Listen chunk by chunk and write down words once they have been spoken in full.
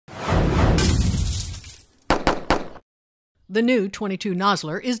The new 22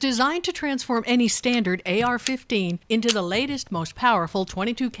 Nosler is designed to transform any standard AR-15 into the latest, most powerful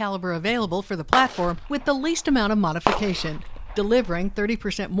 22 caliber available for the platform with the least amount of modification, delivering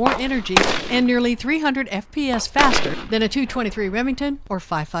 30% more energy and nearly 300 FPS faster than a 223 Remington or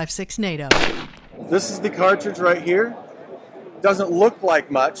 5.56 NATO. This is the cartridge right here. Doesn't look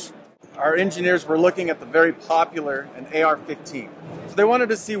like much. Our engineers were looking at the very popular an AR-15. So they wanted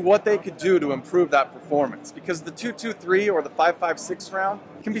to see what they could do to improve that performance, because the 223 or the 5.56 round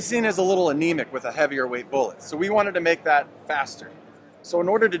can be seen as a little anemic with a heavier weight bullet. So we wanted to make that faster. So in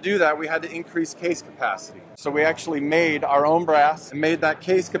order to do that, we had to increase case capacity. So we actually made our own brass and made that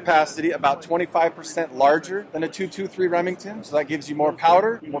case capacity about 25% larger than a 223 Remington. So that gives you more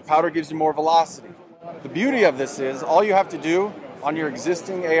powder gives you more velocity. The beauty of this is all you have to do on your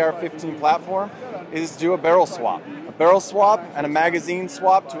existing AR-15 platform is do a barrel swap. A barrel swap and a magazine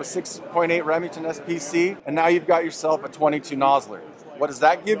swap to a 6.8 Remington SPC, and now you've got yourself a 22 Nosler. What does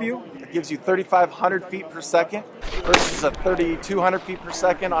that give you? It gives you 3,500 feet per second versus a 3,200 feet per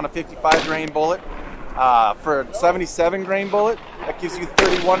second on a 55 grain bullet. For a 77 grain bullet, that gives you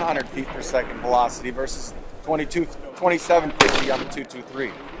 3,100 feet per second velocity versus 2,750 on the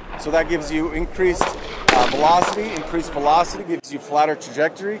 223. So that gives you increased velocity gives you flatter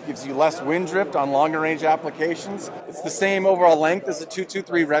trajectory, gives you less wind drift on longer range applications. It's the same overall length as a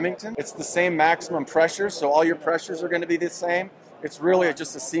 223 Remington. It's the same maximum pressure, so all your pressures are going to be the same. It's really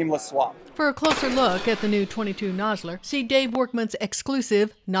just a seamless swap. For a closer look at the new 22 Nosler, see Dave Workman's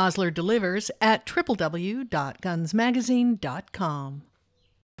exclusive Nosler Delivers at www.gunsmagazine.com.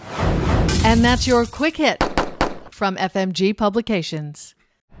 And that's your quick hit from FMG Publications.